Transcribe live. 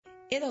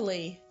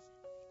Italy,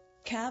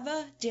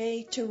 Cava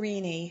dei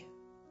Tirreni.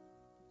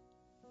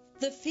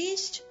 The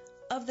feast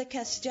of the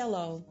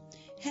Castello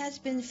has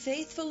been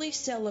faithfully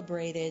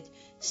celebrated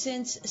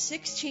since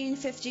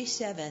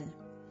 1657,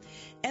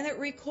 and it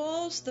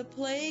recalls the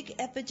plague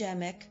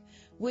epidemic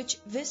which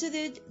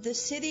visited the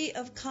city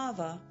of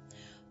Cava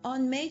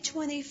on May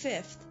 25,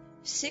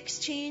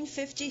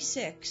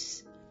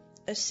 1656,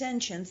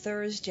 Ascension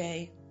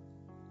Thursday.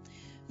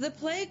 The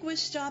plague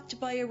was stopped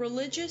by a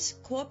religious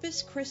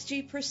Corpus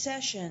Christi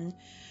procession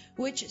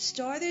which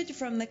started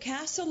from the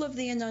Castle of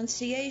the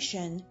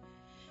Annunciation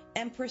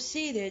and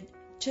proceeded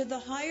to the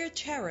higher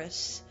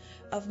terrace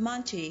of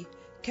Monte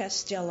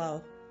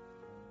Castello.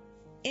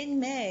 In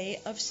May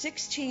of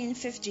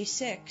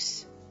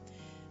 1656,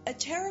 a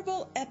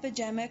terrible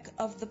epidemic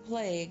of the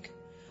plague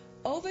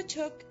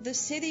overtook the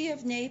city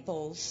of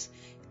Naples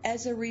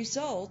as a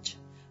result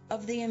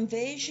of the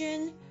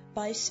invasion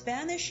by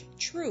Spanish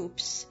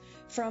troops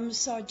from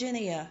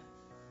Sardinia.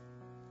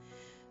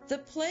 The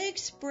plague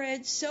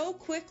spread so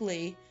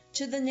quickly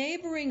to the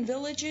neighboring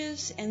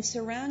villages and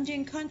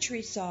surrounding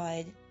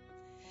countryside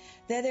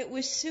that it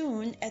was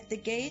soon at the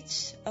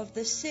gates of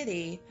the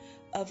city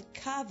of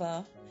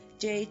Cava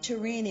dei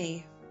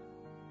Tirreni.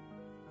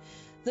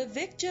 The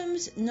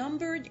victims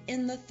numbered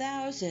in the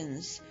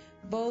thousands,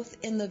 both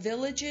in the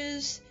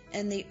villages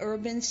and the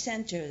urban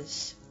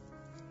centers.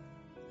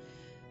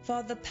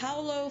 Father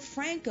Paolo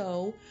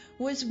Franco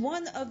was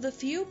one of the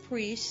few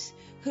priests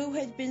who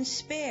had been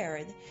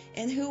spared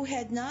and who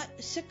had not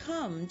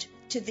succumbed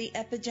to the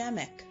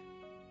epidemic.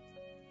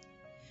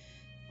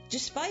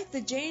 Despite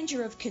the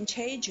danger of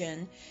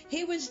contagion,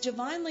 he was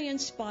divinely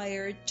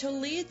inspired to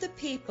lead the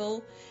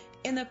people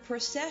in a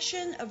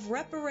procession of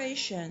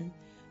reparation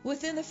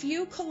within a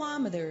few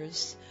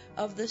kilometers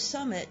of the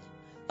summit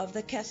of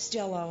the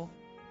Castello.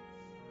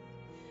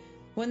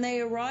 When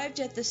they arrived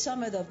at the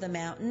summit of the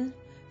mountain,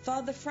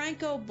 Father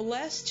Franco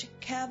blessed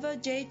Cava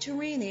dei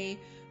Tirreni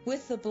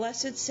with the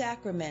Blessed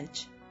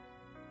Sacrament.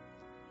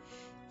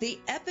 The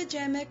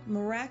epidemic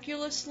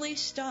miraculously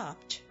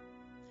stopped.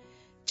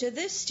 To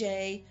this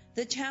day,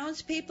 the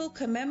townspeople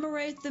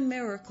commemorate the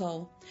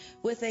miracle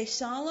with a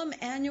solemn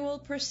annual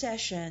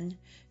procession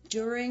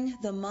during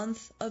the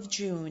month of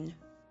June.